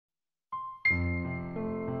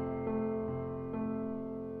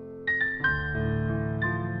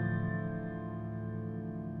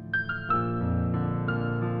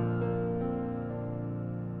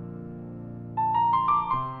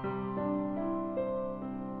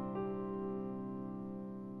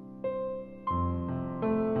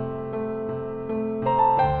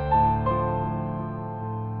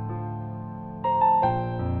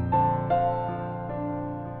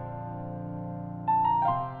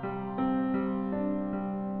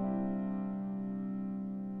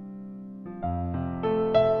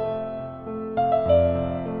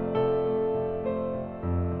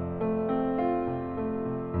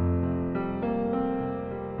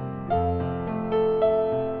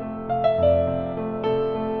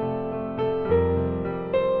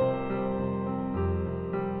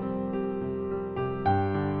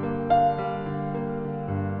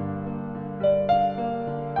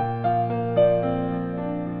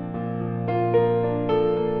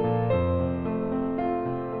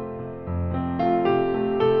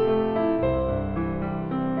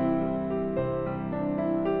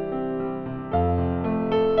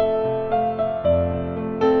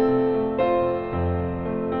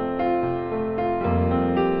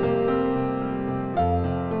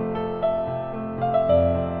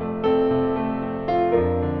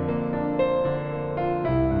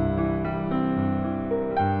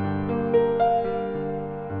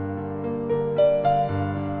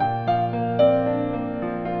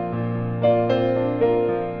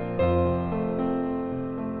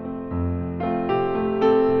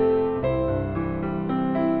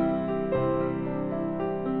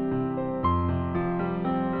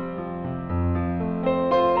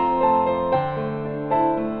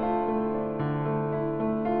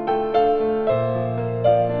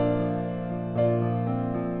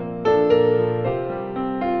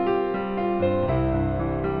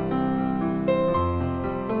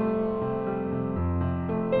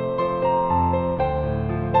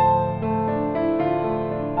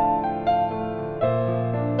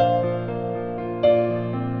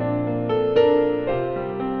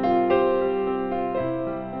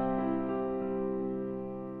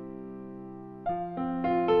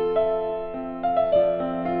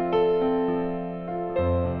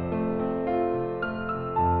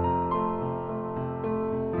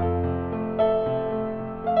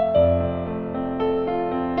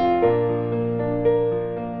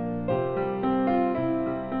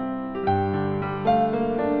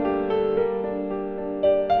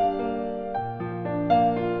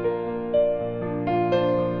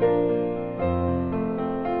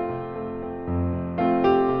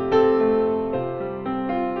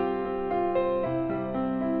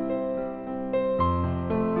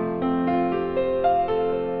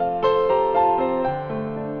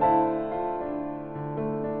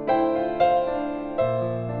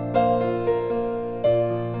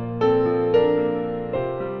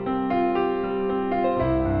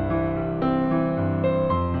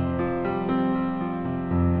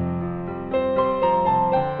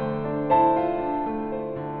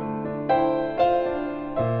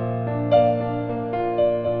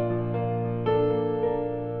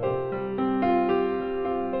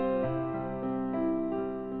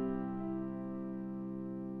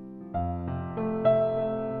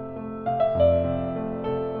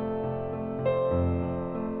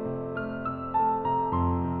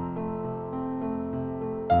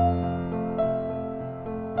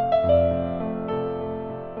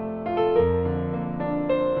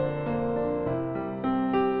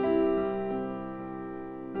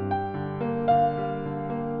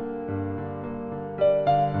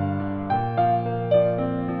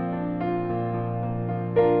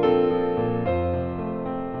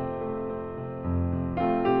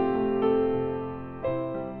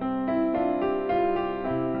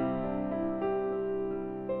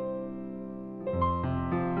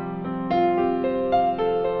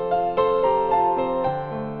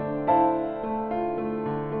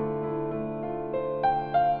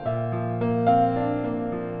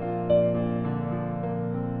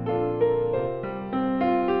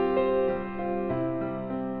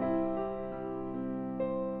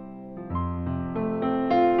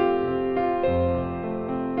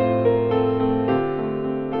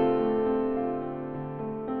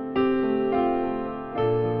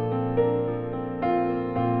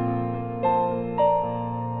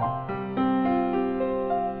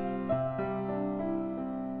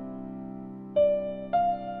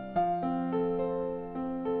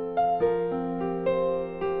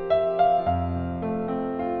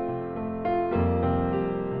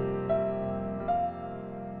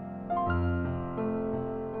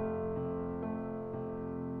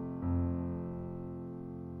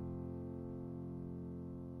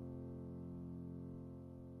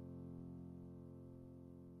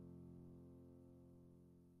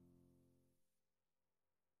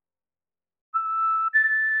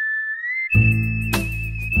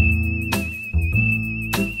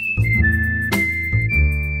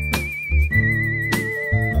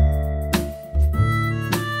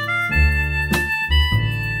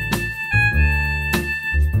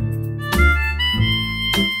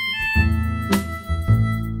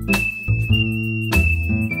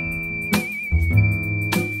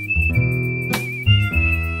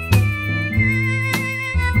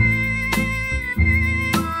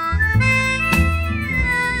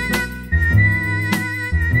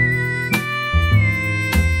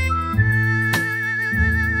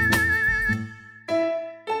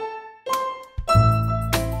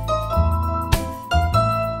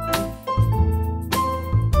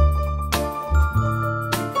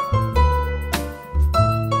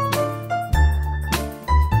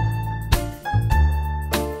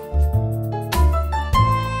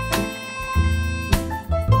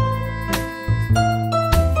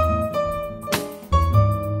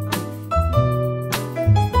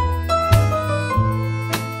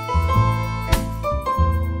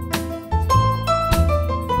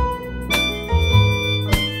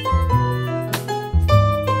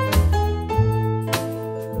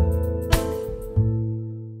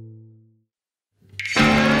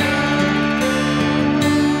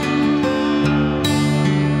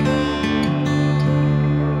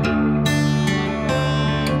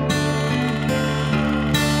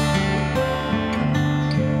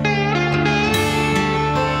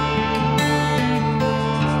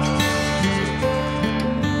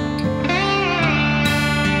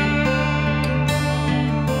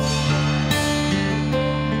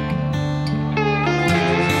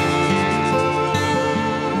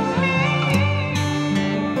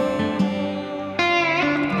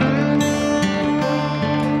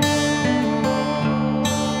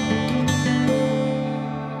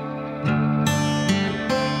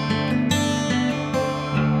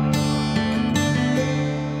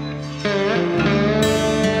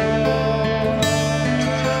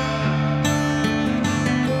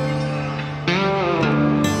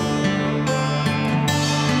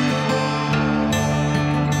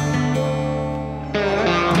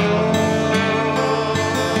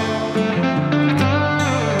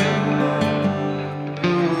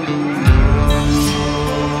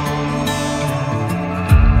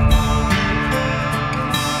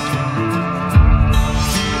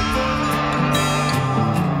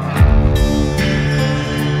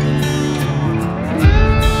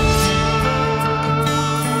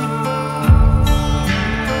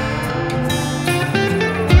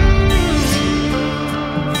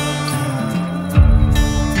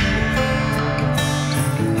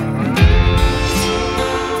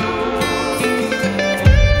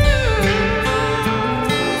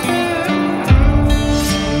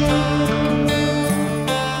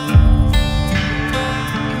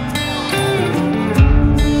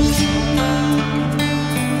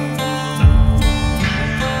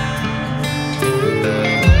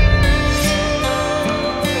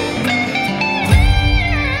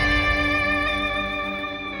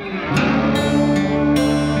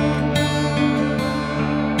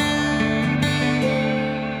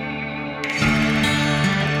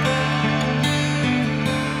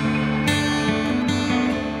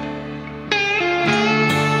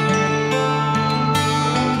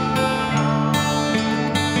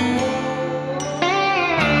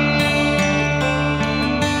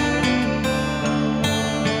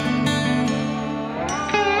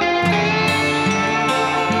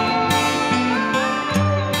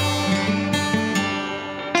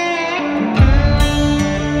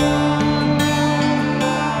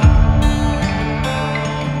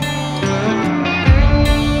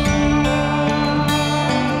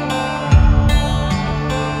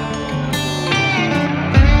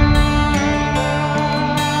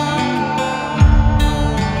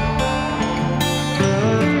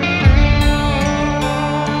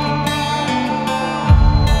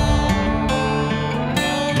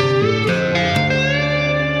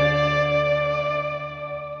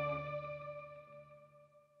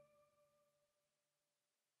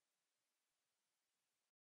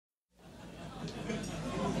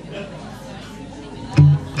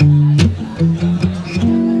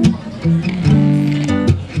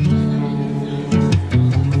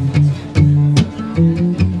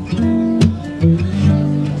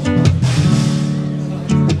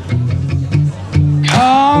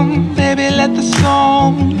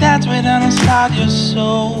inside your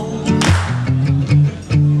soul.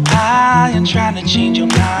 I ain't trying to change your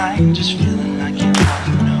mind, just feeling like you ought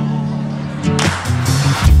to know.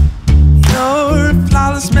 You're a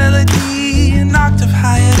flawless melody, an octave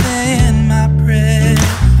higher than my breath.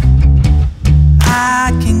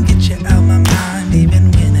 I can get you out my mind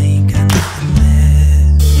even when I ain't got nothing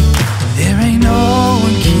left. There ain't no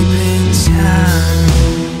one keeping time.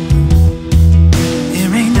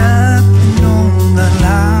 There ain't nothing on the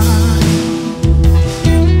line.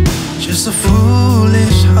 Just a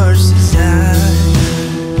foolish heart's desire.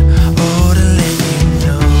 Oh, to let you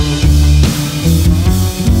know.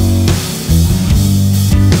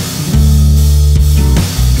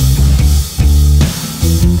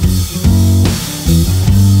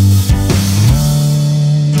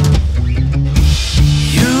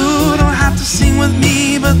 You don't have to sing with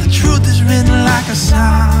me, but the truth is written like a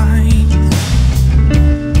sign.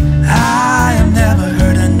 I have never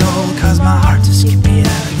heard a no, cause my heart just skipped me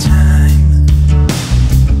out of time.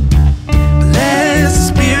 Bless the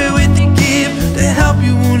spirit with the gift to help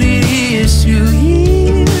you when it is to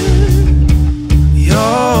hear.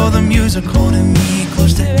 You're the music holding me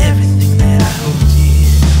close to everything that I hold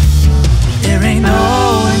dear. There ain't no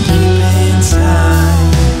one keeping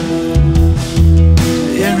time.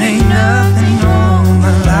 There ain't nothing on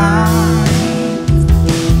the line.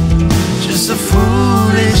 Just a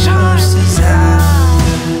foolish heart's desire.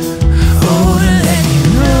 Oh, to let you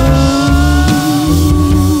know.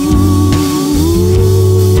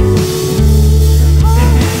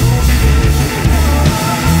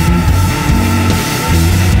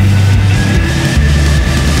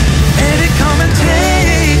 Baby, come and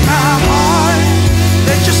take my heart.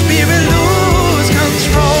 Let your spirit lose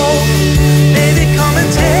control. Baby, come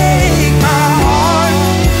and take my heart.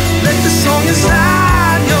 Let the song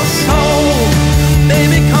inside your soul.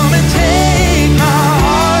 Baby, come and take my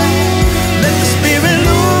heart. Let the spirit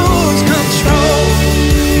lose control.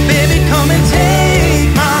 Baby, come and take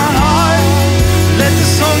my heart. Let the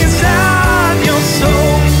song inside your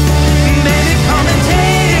soul. Baby, come and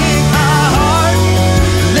take my heart.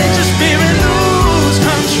 Let your spirit lose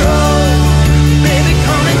control. Baby,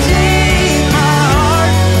 come and take my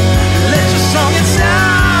heart. Let your song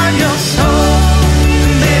inside your soul.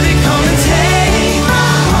 Baby, come and take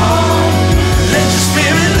my heart. Let your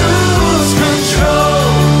spirit lose control.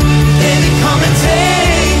 Baby, come and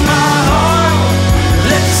take my heart.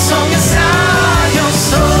 Let the song inside your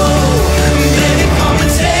soul. Baby, come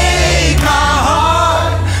and take my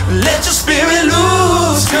heart. Let your spirit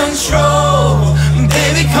lose control.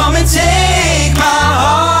 Baby, come and take my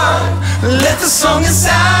heart. Let the song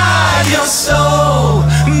inside your soul.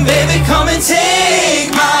 Baby, come and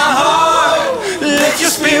take my heart. Let your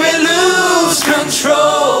spirit lose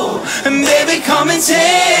control. Baby, come and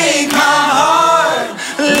take my heart.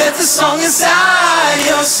 Let the song inside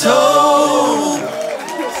your soul.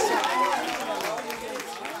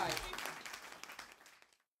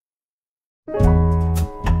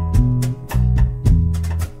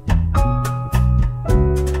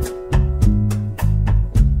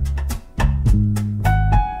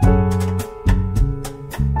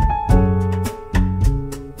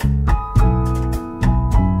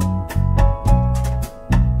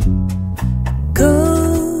 Go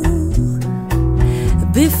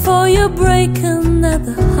before you break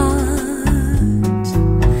another heart,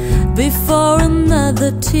 before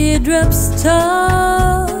another teardrop starts.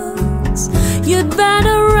 You'd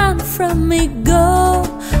better run from me, go.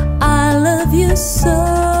 I love you so.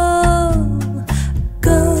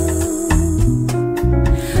 Go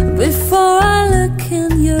before I look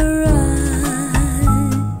in your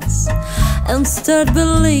eyes and start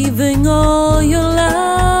believing all your life.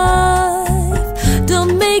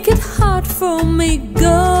 Don't make it hard for me,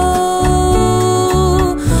 go.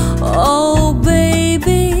 Oh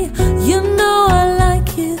baby, you know I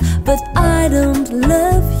like you, but I don't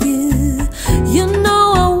love you. You know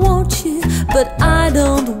I want you, but I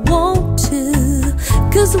don't want to.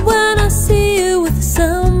 Cause when I see you with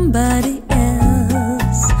somebody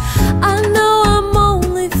else, I know I'm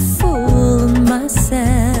only fooling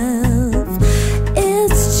myself.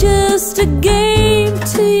 It's just a game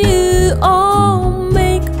to you, all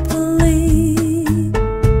make believe.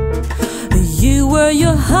 You wear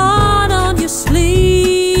your heart on your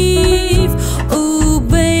sleeve. Ooh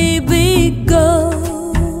baby, go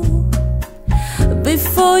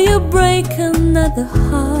before you break another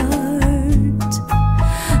heart,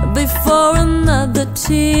 before another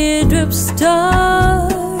teardrop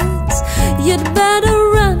starts. You'd better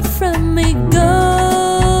run from me, go.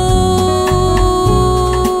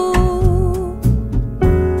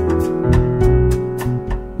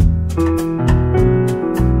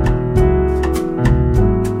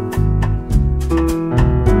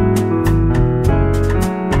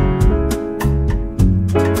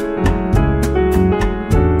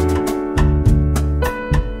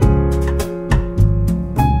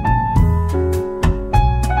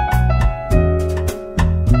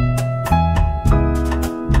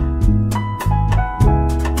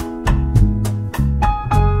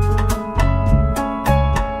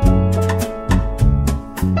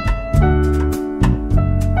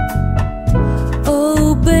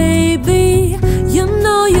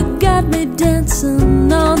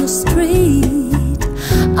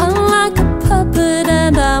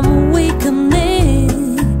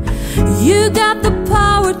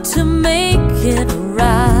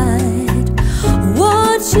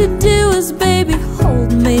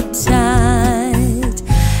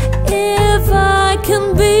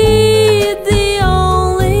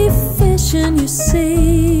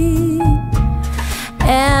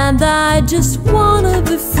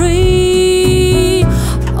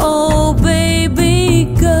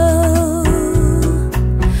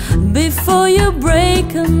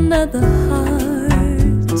 another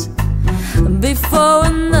heart, before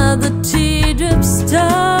another teardrop starts.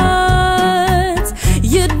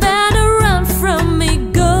 You'd better run from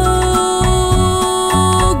me, go,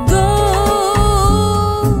 go.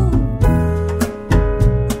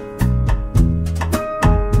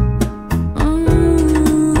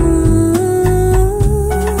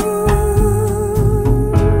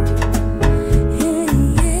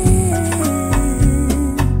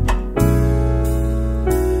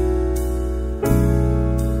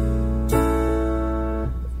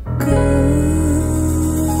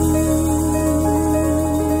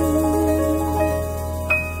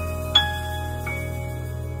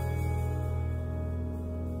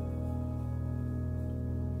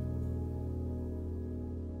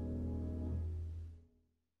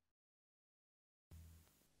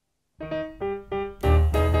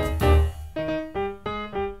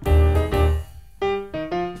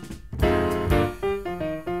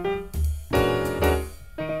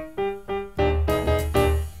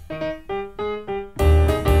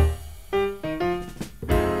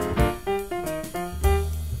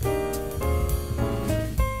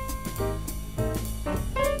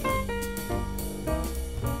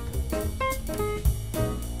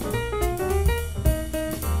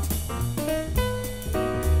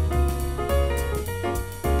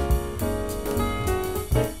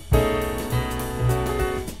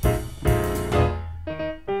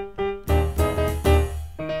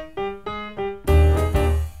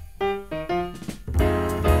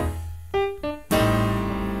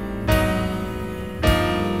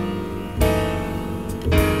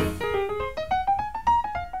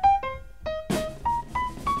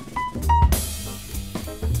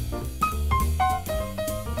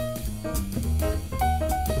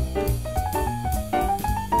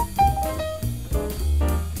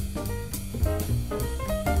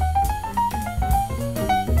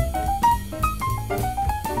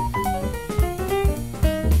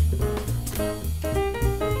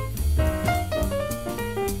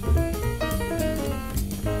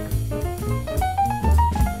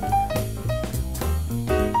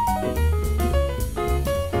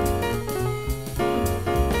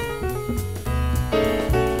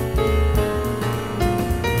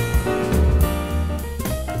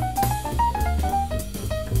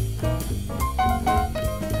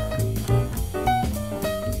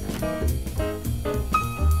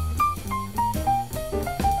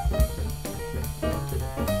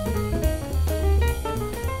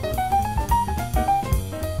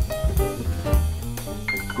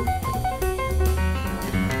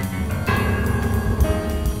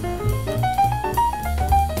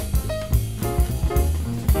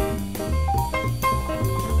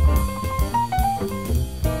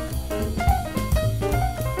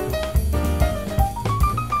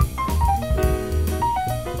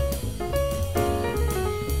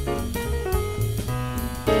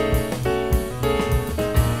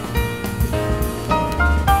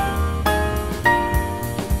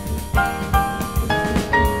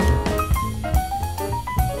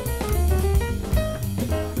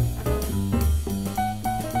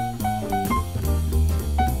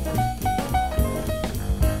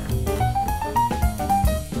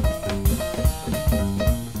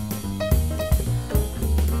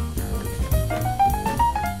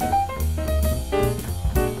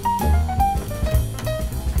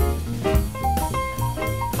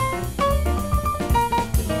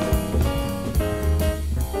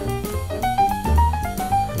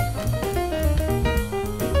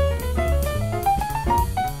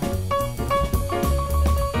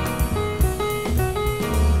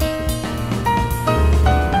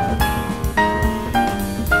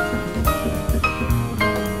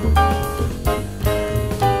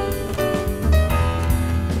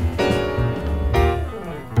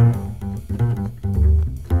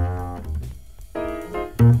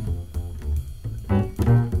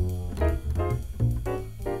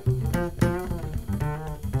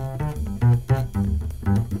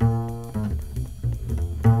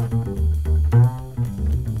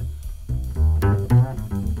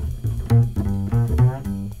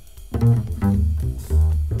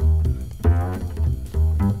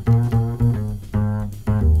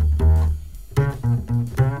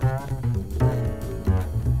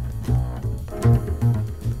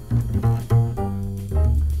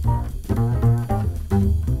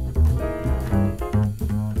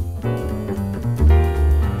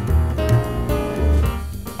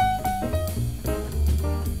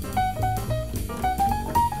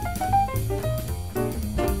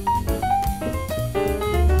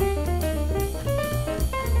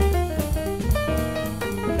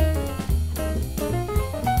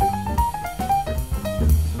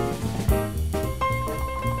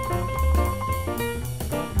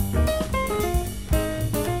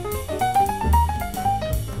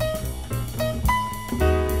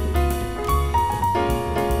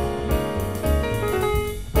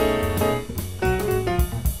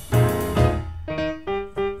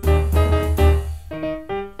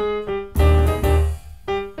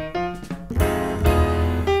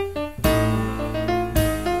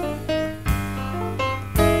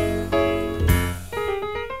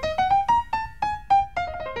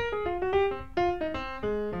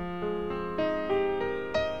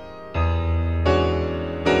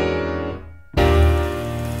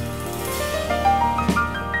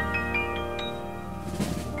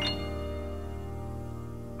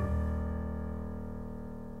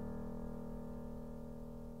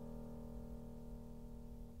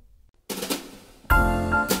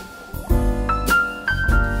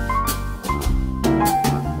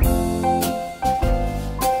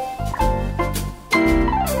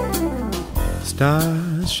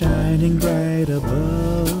 Stars shining bright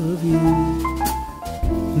above you.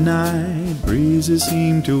 Night breezes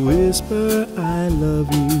seem to whisper, I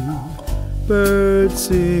love you. Birds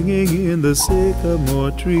singing in the sycamore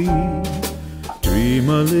tree. Dream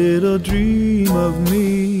a little dream of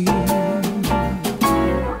me.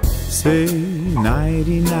 Say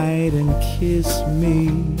nighty-night and kiss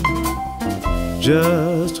me.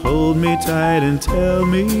 Just hold me tight and tell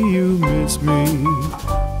me you miss me,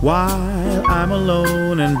 while I'm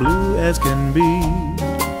alone and blue as can be.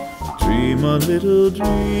 Dream a little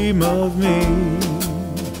dream of me.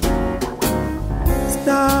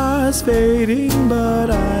 Stars fading, but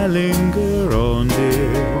I linger on,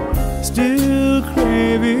 dear, still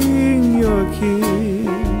craving your kiss.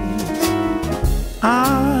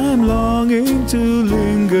 I'm longing to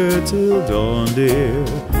linger till dawn, dear,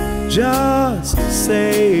 just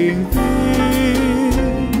saying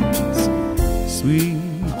things. Sweet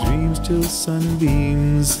dreams till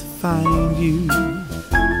sunbeams find you.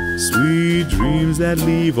 Sweet dreams that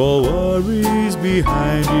leave all worries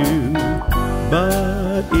behind you.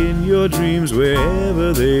 But in your dreams,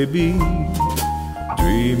 wherever they be,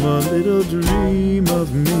 dream a little dream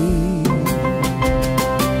of me.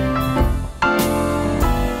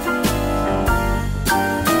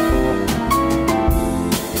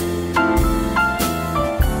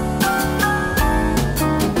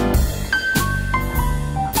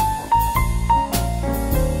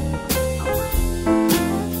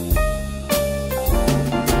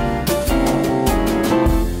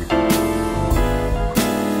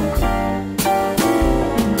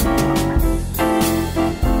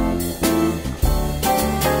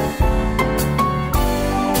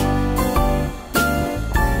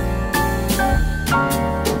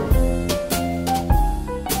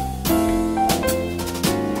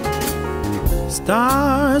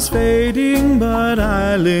 Stars fading, but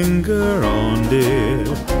I linger on, dear,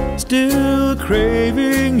 still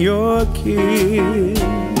craving your kiss.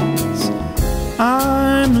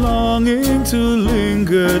 I'm longing to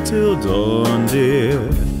linger till dawn, dear,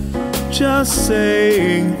 just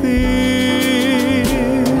saying things.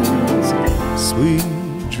 Sweet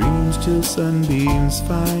dreams till sunbeams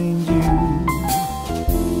find you.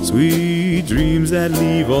 Sweet dreams that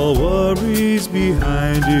leave all worries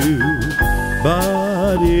behind you.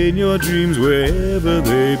 But in your dreams, wherever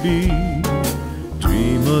they be,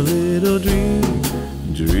 dream a little dream,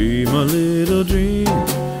 dream a little dream,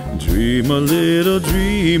 dream a little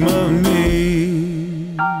dream of me.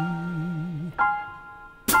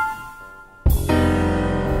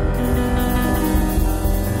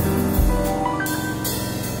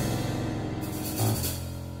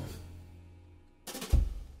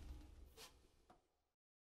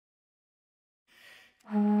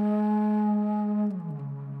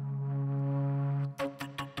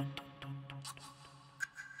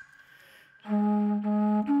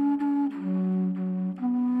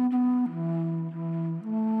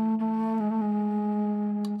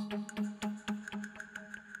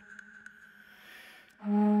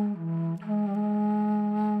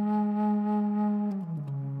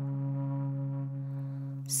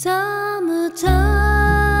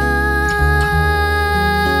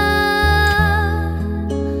 Summertime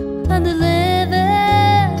and the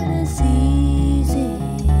living is easy.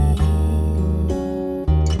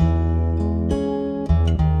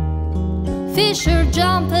 Fish are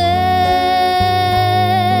jumping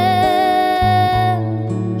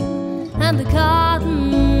and the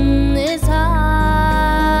cotton is high.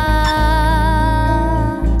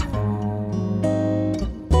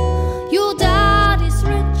 Your daddy's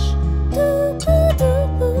rich,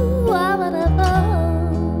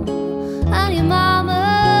 and your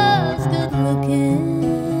mama's good looking.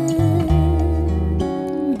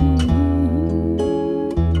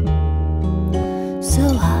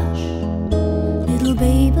 So hush, little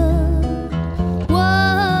baby, won't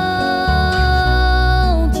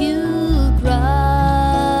you cry?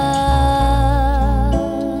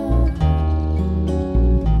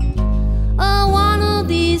 Oh, one of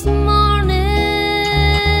these mornings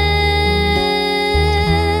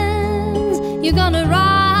you're gonna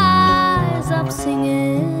rise up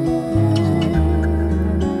singing.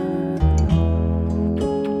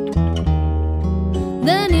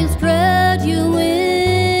 Then you spread your wings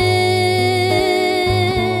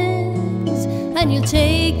and you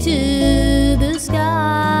take to the sky.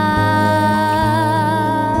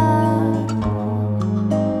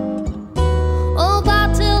 Oh,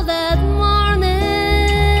 but till that morning,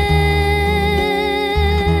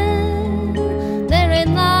 there ain't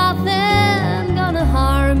nothing gonna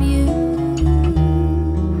harm you.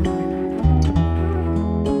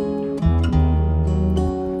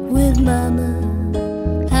 With mama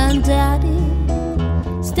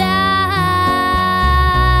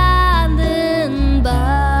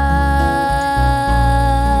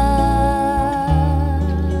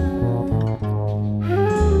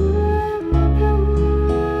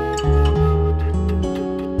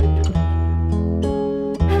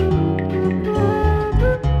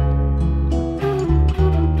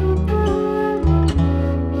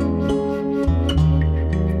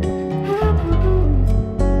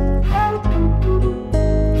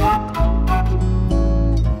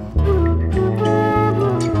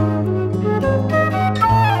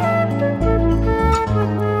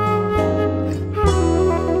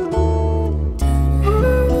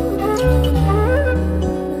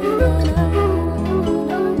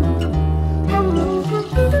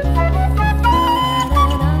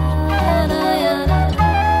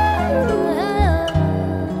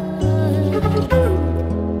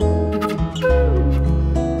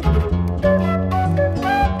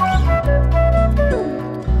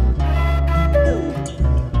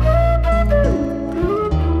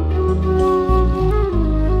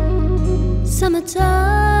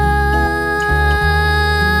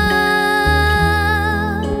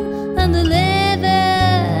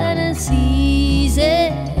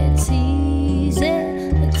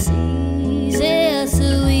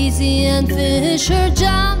and fish are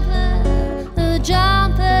jumping,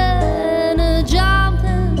 jumping,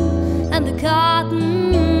 jumping, and the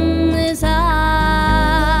cotton is high.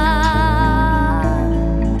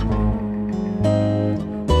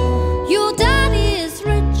 Your daddy is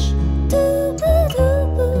rich,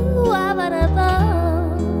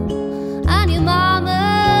 and your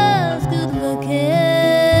mama's good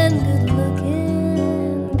looking, good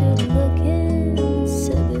looking, good looking,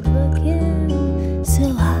 so good looking.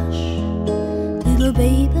 So hush, little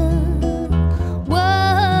baby, won't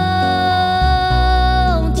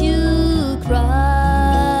you cry?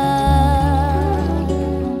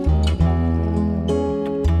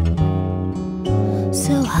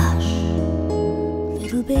 So hush,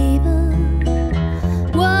 little baby,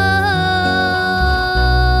 won't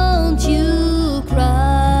you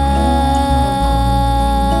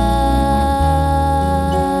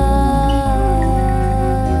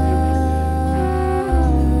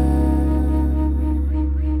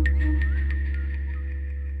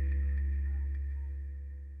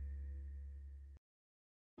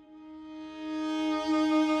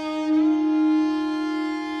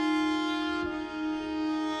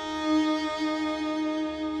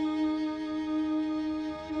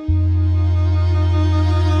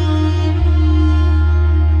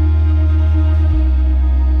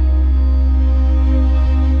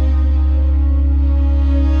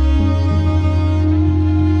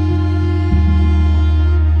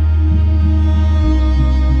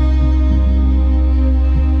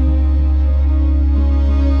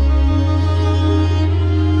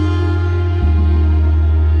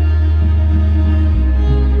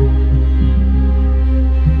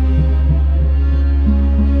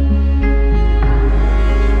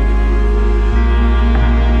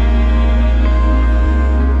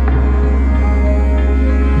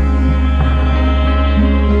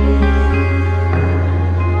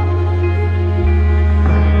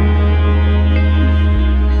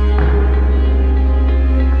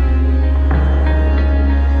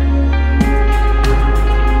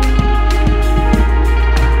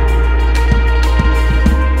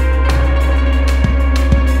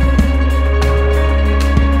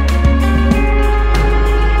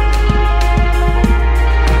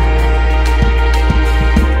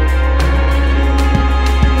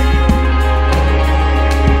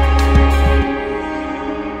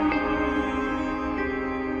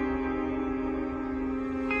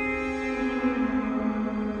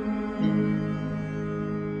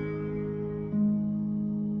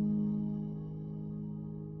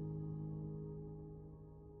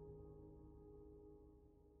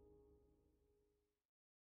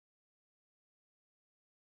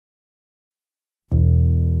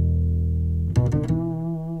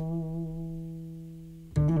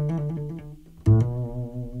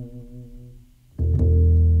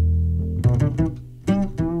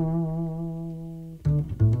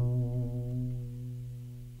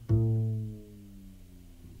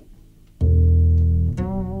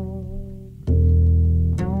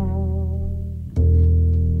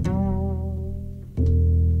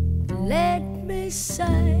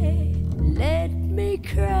sigh, let me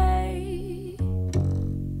cry.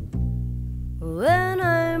 When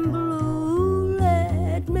I'm blue,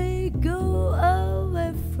 let me go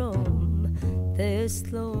away from this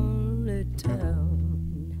lonely town.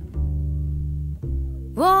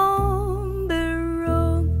 Won't be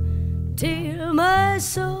wrong till my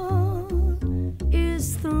song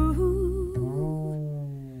is through,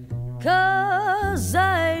 'cause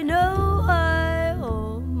I know I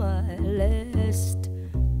owe my last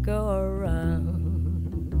go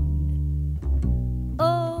around.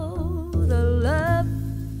 Oh, the love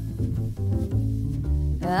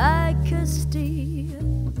I could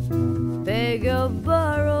steal, beg or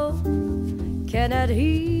borrow, cannot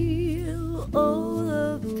heal all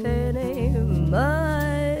the pain in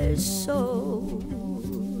my soul.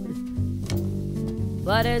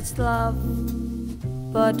 But it's love,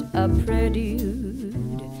 but a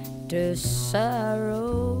prelude to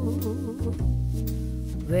sorrow,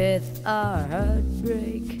 with our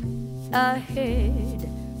heartbreak ahead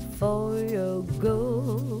for your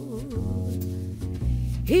goal.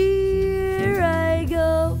 Here I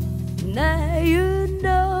go, now you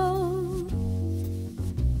know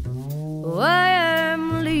why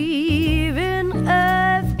I'm leaving.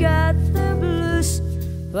 I've got the blues,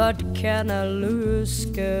 what can I lose?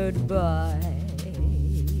 Goodbye.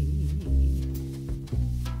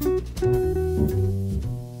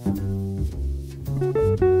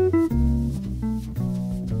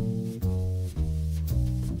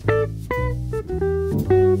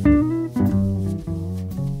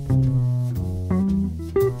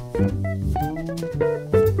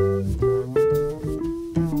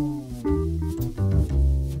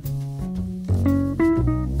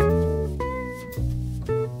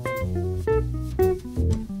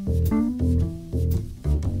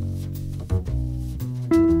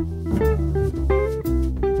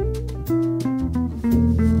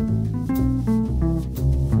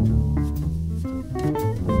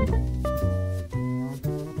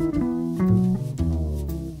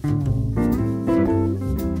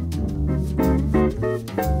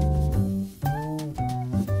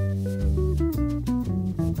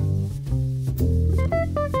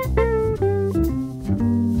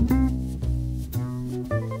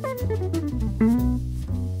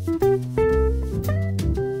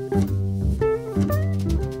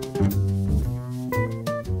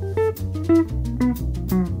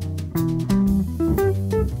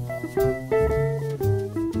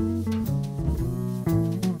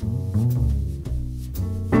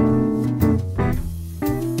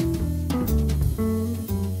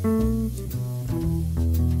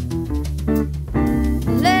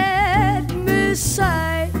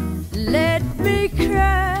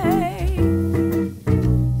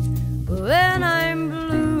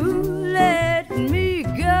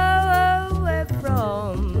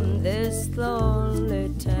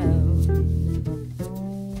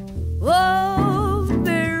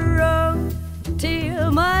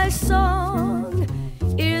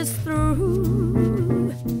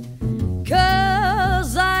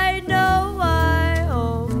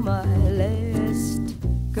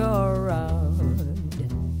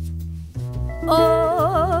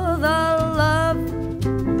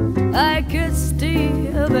 I could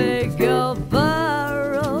still beg or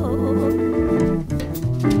borrow.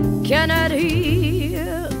 Cannot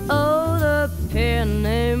hear all the pain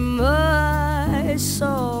in my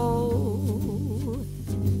soul.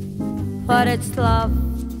 But it's love,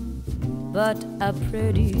 but a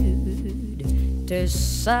prelude to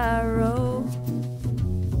sorrow.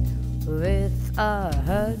 With a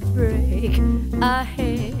heartbreak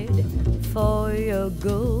ahead for your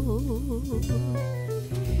goal.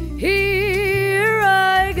 Here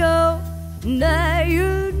I go, now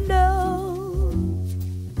you know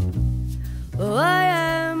I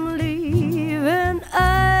am leaving.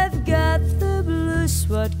 I've got the blues,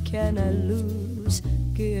 what can I lose?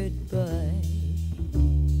 Goodbye.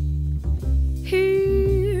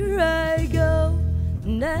 Here I go,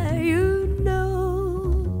 now you know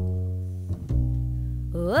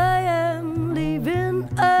I am leaving.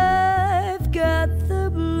 I've got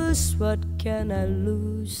the blues, what can I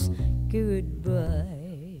lose? Goodbye.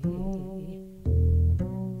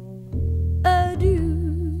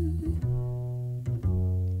 Adieu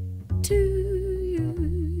to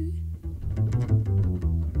you.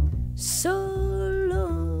 So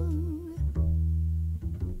long.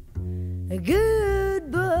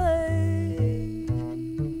 Goodbye.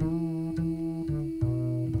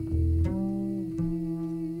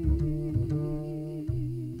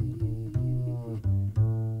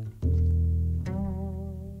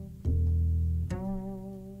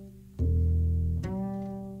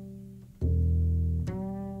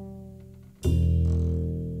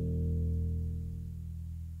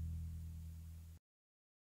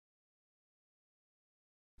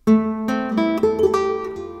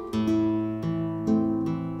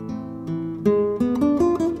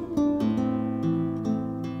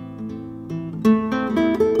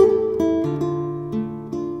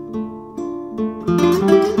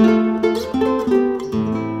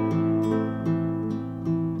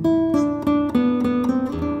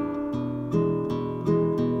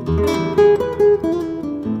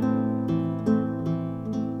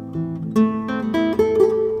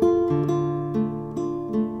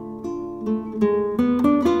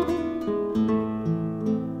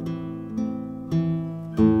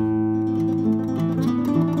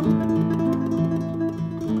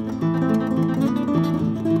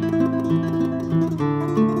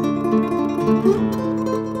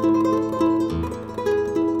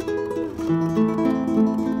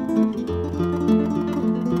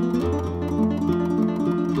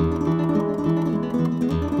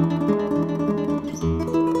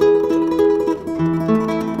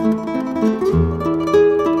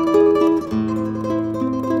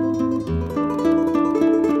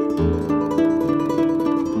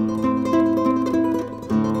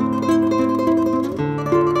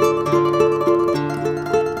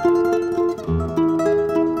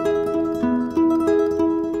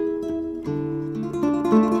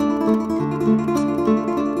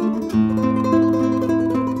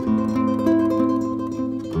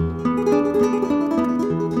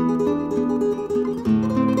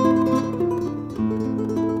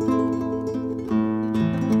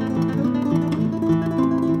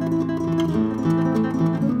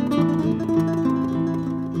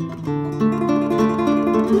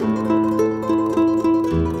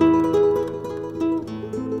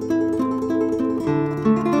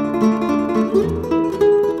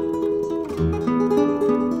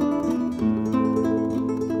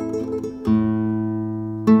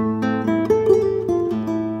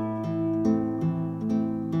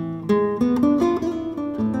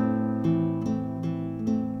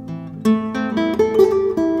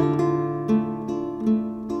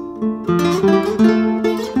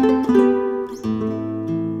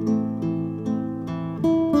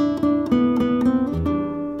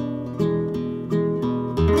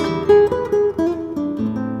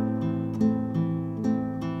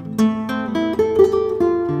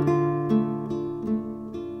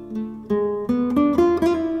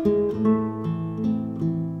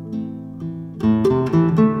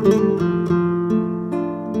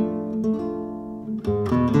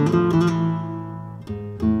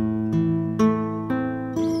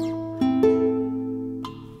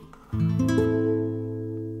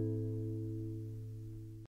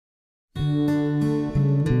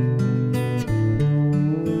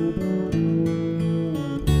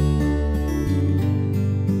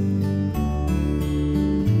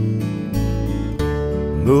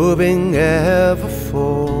 moving ever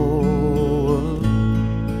forward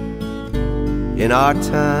in our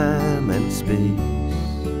time and space.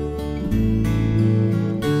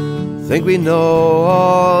 Think we know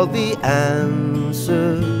all the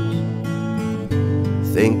answers,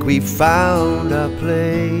 think we found our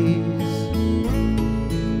place.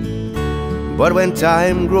 But when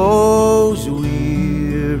time grows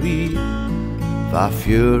weary of our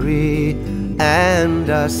fury and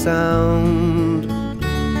our sound,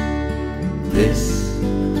 this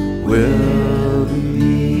will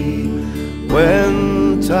be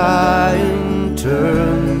when time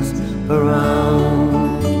turns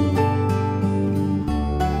around.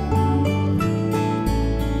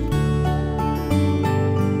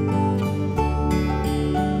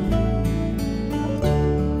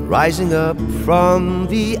 Rising up from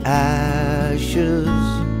the ashes,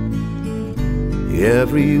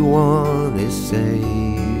 everyone is saved.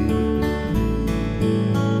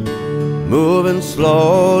 Moving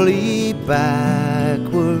slowly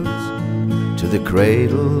backwards to the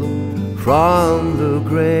cradle from the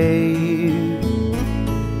grave,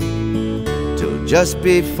 till just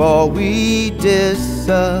before we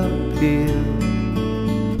disappear,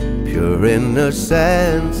 pure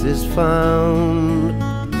innocence is found.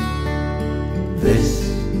 This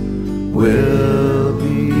will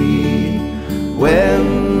be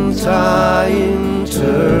when time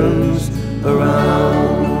turns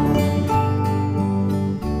around.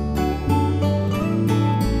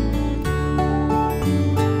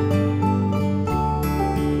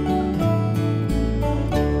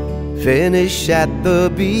 Finish at the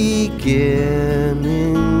beginning,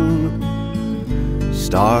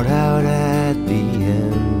 start out at the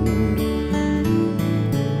end.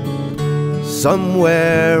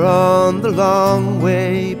 Somewhere on the long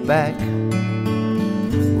way back,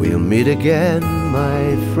 we'll meet again,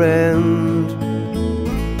 my friend.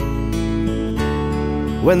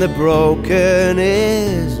 When the broken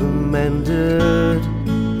is mended,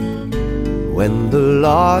 when the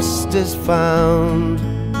lost is found,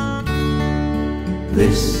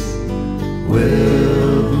 this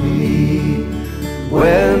will be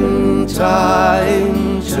when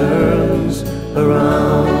time turns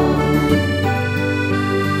around.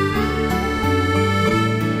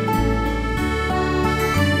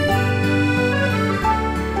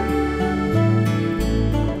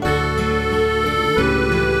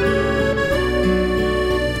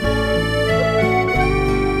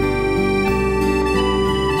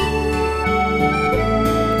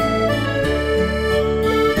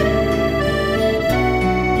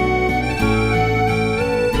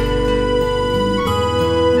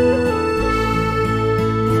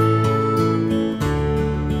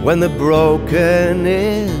 When the broken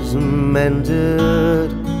is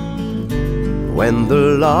mended, when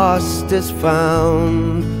the lost is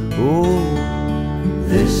found, oh,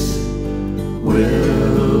 this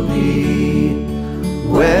will